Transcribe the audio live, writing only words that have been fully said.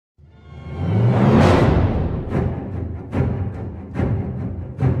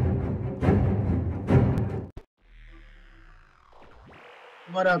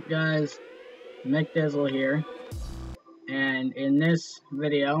What up, guys? Nick Dizzle here, and in this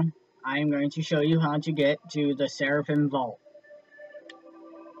video I am going to show you how to get to the Seraphim Vault.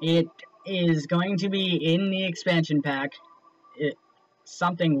 It is going to be in the expansion pack.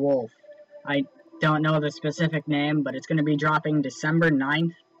 Something Wolf. I don't know the specific name, but it's going to be dropping December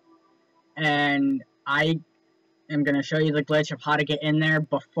 9th, and I am going to show you the glitch of how to get in there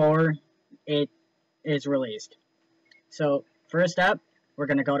before it is released. So, first up, we're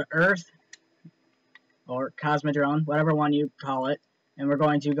going to go to Earth, or Cosmodrome, whatever one you call it, and we're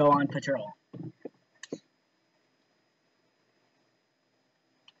going to go on patrol.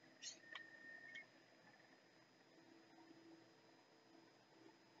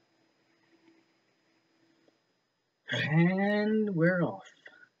 And we're off.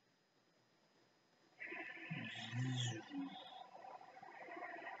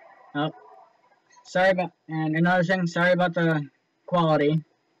 Oh, and another thing, sorry about the quality.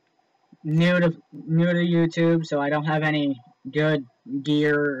 New to YouTube, so I don't have any good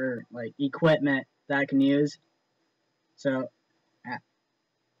gear or like equipment that I can use. So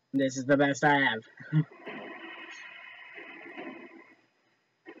this is the best I have.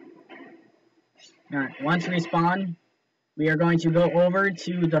 Alright, once we spawn, we are going to go over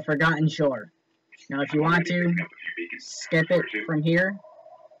to the Forgotten Shore. Now if you want to, skip it from here,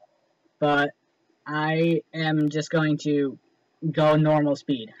 but I am just going to go normal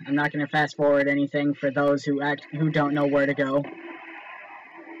speed. I'm not going to fast forward anything for those who don't know where to go.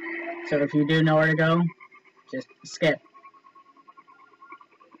 So if you do know where to go, just skip.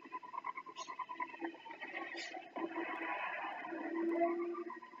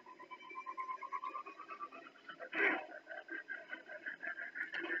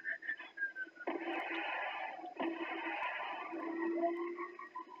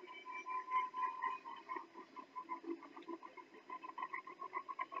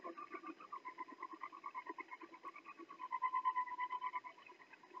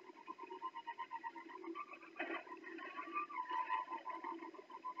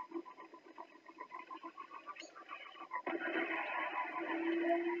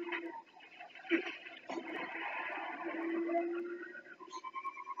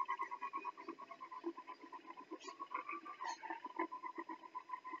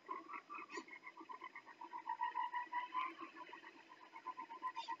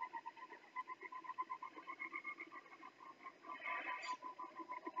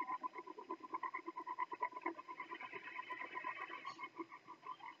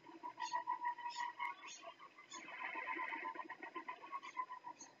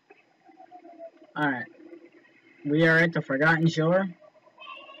 Alright, we are at the Forgotten Shore,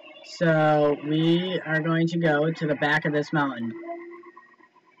 so we are going to go to the back of this mountain.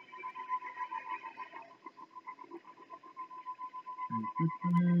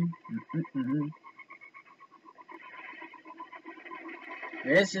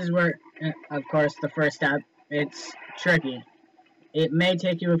 This is where, of course, the first step. It's tricky. It may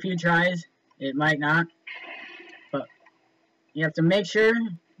take you a few tries, it might not, but you have to make sure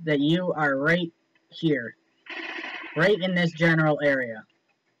that you are right here, right in this general area.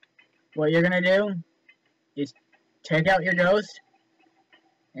 What you're going to do is take out your ghost,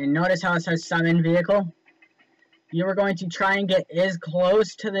 and notice how it says summon vehicle. You are going to try and get as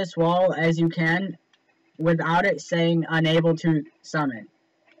close to this wall as you can without it saying unable to summon.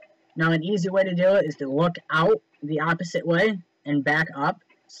 Now an easy way to do it is to look out the opposite way and back up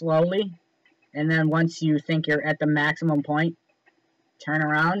slowly, and then once you think you're at the maximum point, turn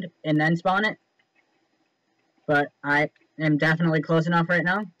around and then spawn it. But I am definitely close enough right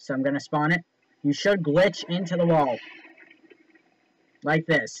now, so I'm going to spawn it. You should glitch into the wall. Like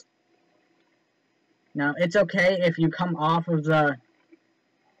this. Now, it's okay if you come off of the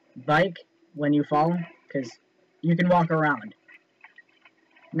bike when you fall, because you can walk around.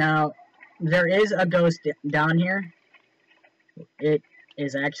 Now, there is a ghost down here. It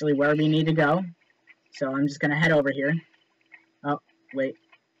is actually where we need to go. So I'm just going to head over here. Oh, wait.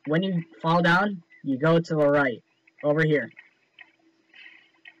 When you fall down, you go to the right. Over here.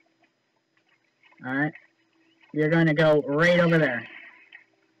 Alright. You're going to go right over there.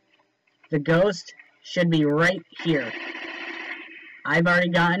 The ghost should be right here. I've already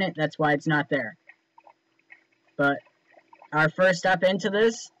gotten it, that's why it's not there. But our first step into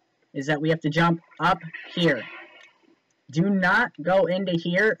this is that we have to jump up here. Do not go into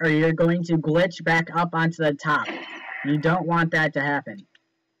here or you're going to glitch back up onto the top. You don't want that to happen.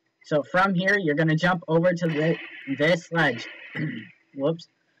 So from here, you're going to jump over to this ledge. Whoops.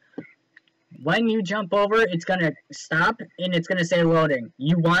 When you jump over, it's going to stop, and it's going to say loading.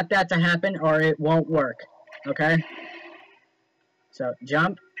 You want that to happen, or it won't work. Okay? So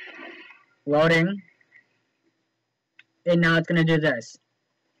jump, loading, and now it's going to do this.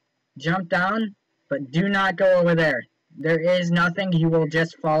 Jump down, but do not go over there. There is nothing, you will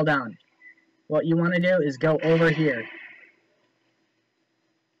just fall down. What you want to do is go over here.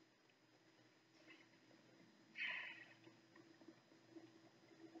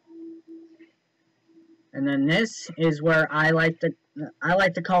 And then this is where I like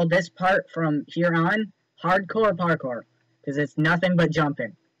to call this part from here on hardcore parkour, because it's nothing but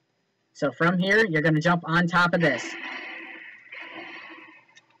jumping. So from here, you're going to jump on top of this.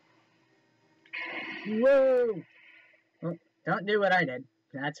 Whoa! Well, don't do what I did,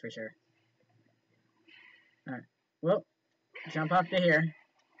 that's for sure. Alright, well, jump up to here.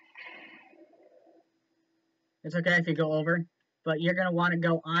 It's okay if you go over, but you're going to want to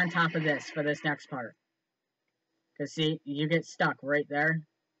go on top of this for this next part. Because see, you get stuck right there.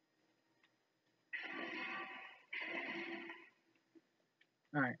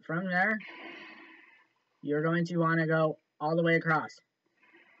 Alright, from there, you're going to want to go all the way across.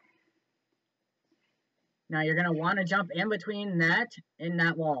 Now you're going to want to jump in between that and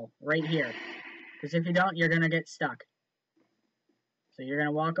that wall, right here. Because if you don't, you're going to get stuck. So you're going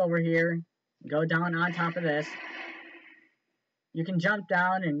to walk over here, go down on top of this. You can jump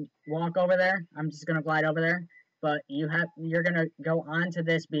down and walk over there. I'm just going to glide over there. But you're going to go onto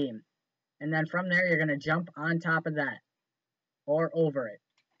this beam. And then from there, you're going to jump on top of that. Or over it.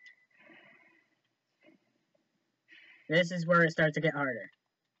 This is where it starts to get harder.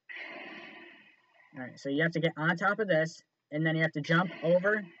 Alright, so you have to get on top of this, and then you have to jump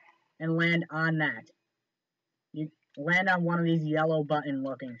over and land on that. You land on one of these yellow button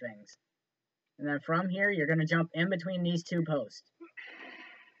looking things. And then from here, you're going to jump in between these two posts.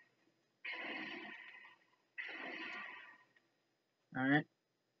 Alright.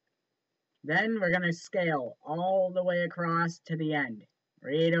 Then we're going to scale all the way across to the end.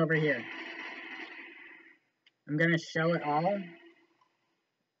 Right over here. I'm going to show it all.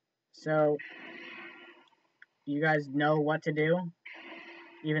 So you guys know what to do.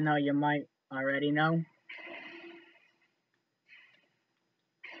 Even though you might already know.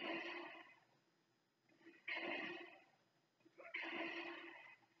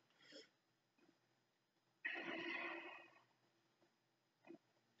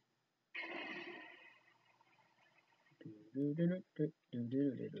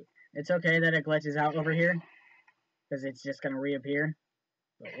 It's okay that it glitches out over here, because it's just going to reappear.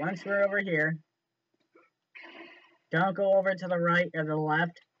 But once we're over here, don't go over to the right or the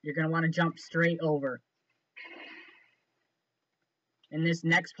left. You're going to want to jump straight over. In this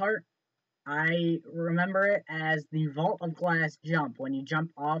next part, I remember it as the Vault of Glass jump, when you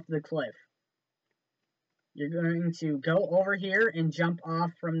jump off the cliff. You're going to go over here and jump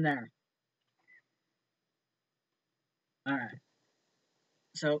off from there. Alright.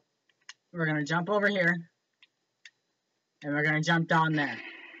 So, we're going to jump over here. And we're going to jump down there.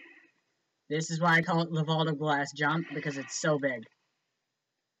 This is why I call it the Vault of Glass jump, because it's so big.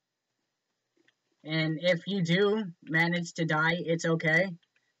 And if you do manage to die, it's okay.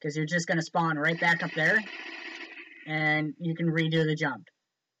 Because you're just going to spawn right back up there. And you can redo the jump.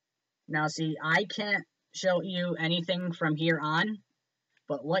 Now see, I can't show you anything from here on.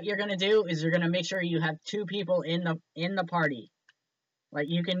 But what you're going to do is you're going to make sure you have 2 people in the party. Like,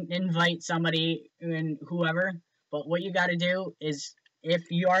 you can invite somebody and whoever. But what you got to do is, if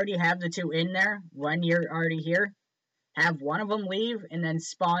you already have the 2 in there, when you're already here, have one of them leave and then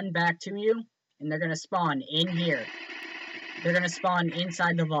spawn back to you. And they're going to spawn in here. They're going to spawn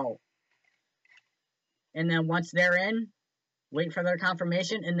inside the vault. And then once they're in, wait for their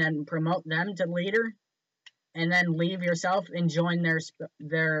confirmation and then promote them to leader. And then leave yourself and join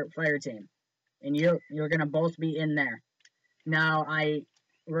their fire team. And you're going to both be in there. Now, I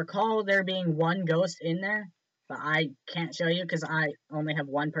recall there being 1 ghost in there. But I can't show you because I only have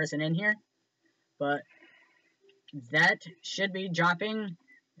 1 person in here. But that should be dropping,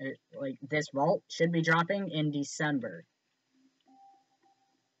 like this vault should be dropping in December.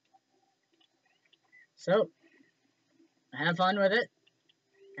 So, have fun with it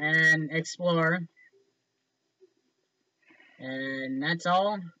and explore. And that's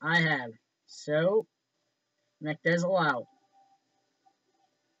all I have. So, McDizzle out.